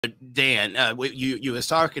Dan, you was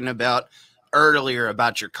talking about earlier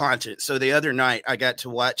about your content. So the other night I got to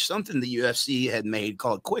watch something the UFC had made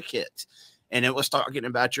called Quick Hits, and it was talking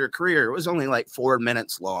about your career. It was only like 4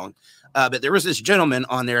 minutes long, but there was this gentleman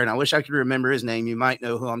on there, and I wish I could remember his name. You might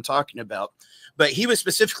know who I'm talking about, but he was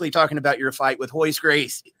specifically talking about your fight with Royce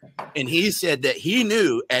Gracie, and he said that he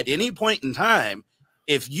knew at any point in time,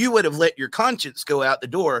 if you would have let your conscience go out the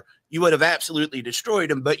door, you would have absolutely destroyed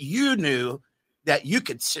him, but you knew that you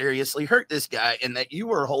could seriously hurt this guy and that you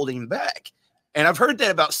were holding back. And I've heard that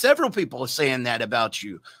about several people saying that about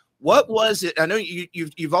you. What was it? I know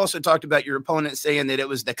you've also talked about your opponent saying that it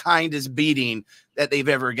was the kindest beating that they've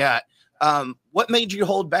ever got. What made you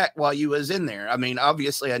hold back while you was in there? I mean,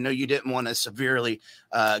 obviously I know you didn't want to severely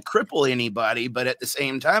cripple anybody, but at the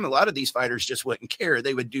same time, a lot of these fighters just wouldn't care.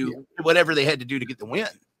 They would do whatever they had to do to get the win.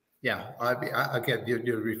 Yeah. Again,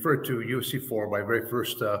 you referred to UFC 4, my very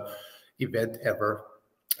first event ever.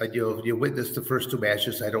 And you witnessed the first 2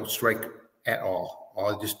 matches. I don't strike at all.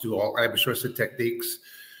 I'll just do all amateur wrestling techniques.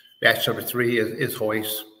 Match number 3 is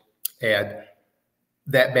Royce, and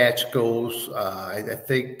that match goes. I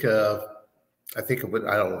think it went,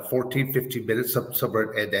 I don't know, 14, 15 minutes,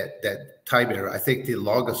 somewhere in that time era. I think the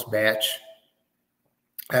longest match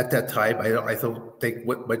at that time, I don't think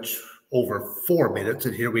went much over 4 minutes,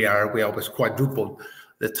 and here we are. We almost quadrupled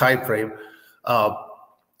the time frame.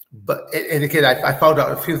 But again, I found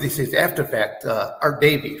out a few of these things after fact. Art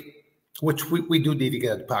Davey, which we do need to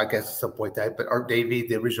get on the podcast at some point in time, but Art Davey,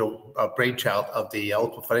 the original brainchild of the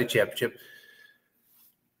Ultimate Fighting Championship,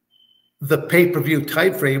 the pay-per-view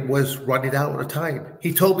time frame was running out of time.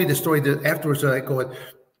 He told me the story that afterwards. They're like going,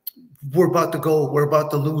 we're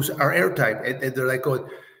about to lose our airtime, and they're like going,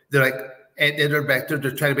 and they're back there,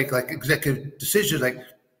 they're trying to make like executive decisions, like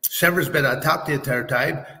Severn's been on top the entire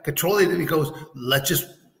time, controlling it. He goes, let's just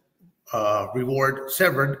reward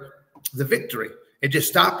Severn the victory and just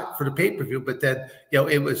stop it for the pay-per-view. But then,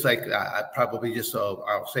 it was like probably just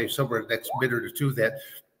I'll say somewhere the next minute or two that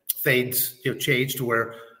things changed to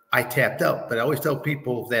where I tapped out. But I always tell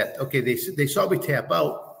people that, okay, they saw me tap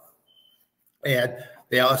out, and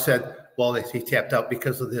they all said, well, he tapped out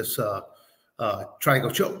because of this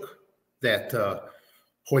triangle choke that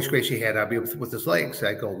Royce Gracie had on me with his legs.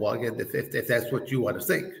 I go, well, again, if that's what you want to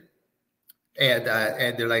think. And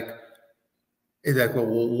they're like,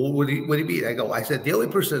 well, what do you mean? I said, the only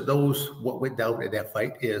person that knows what went down in that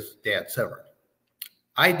fight is Dan Severn.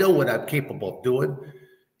 I know what I'm capable of doing.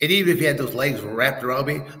 And even if he had those legs wrapped around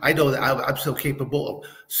me, I know that I'm still capable of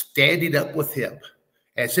standing up with him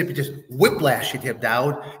and simply just whiplashing him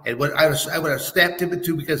down. And when I would have snapped him in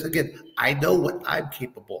two, because, again, I know what I'm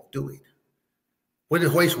capable of doing. What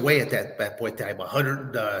did Royce weigh at that point in time?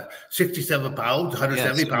 167 pounds,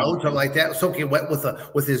 170 pounds, something like that. Soaking wet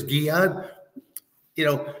with his gi on.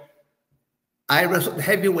 I wrestled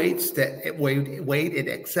heavyweights that weighed in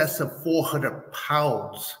excess of 400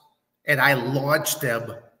 pounds, and I launched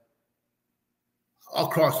them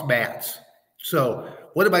across mats. So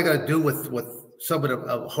what am I going to do with someone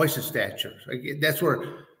of Royce's stature? That's where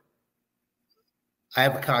I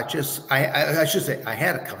have a conscience. I should say I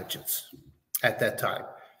had a conscience at that time.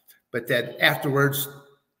 But then afterwards,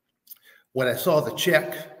 when I saw the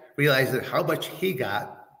check, realized that how much he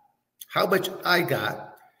got, how much I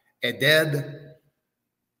got, and then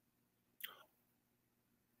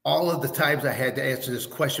all of the times I had to answer this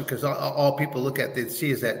question, because all people look at and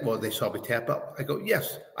see is that, well, they saw me tap out. I go,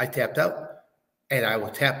 yes, I tapped out, and I will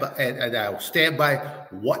tap out, and I will stand by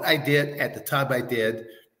what I did at the time I did.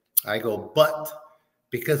 I go, but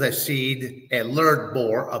because I've seen and learned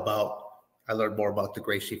more about, the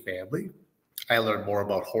Gracie family. I learned more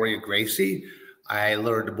about Royce Gracie. I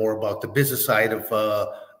learned more about the business side of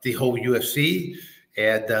the whole UFC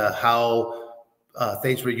and how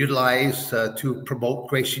things were utilized to promote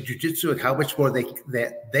Gracie Jiu-Jitsu, and how much more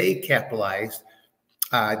they capitalized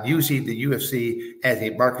on using the UFC as a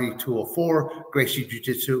marketing tool for Gracie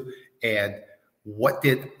Jiu-Jitsu. And what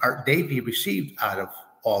did Art Davey receive out of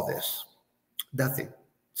all this? Nothing.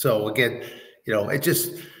 So again, it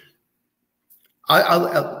just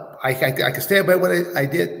I can stand by what I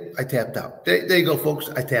did. I tapped out. There you go, folks.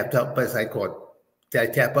 I tapped out. But it's like, did I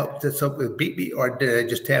tap out to something beat me, or did I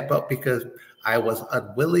just tap out because I was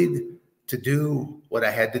unwilling to do what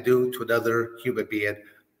I had to do to another human being?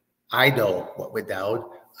 I know what went down.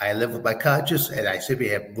 I live with my conscience, and I simply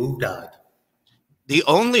have moved on. The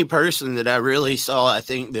only person that I really saw, I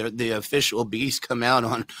think, the official beast come out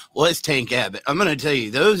on was Tank Abbott. I'm going to tell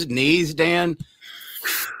you, those knees, Dan,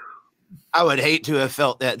 I would hate to have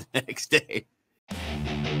felt that the next day.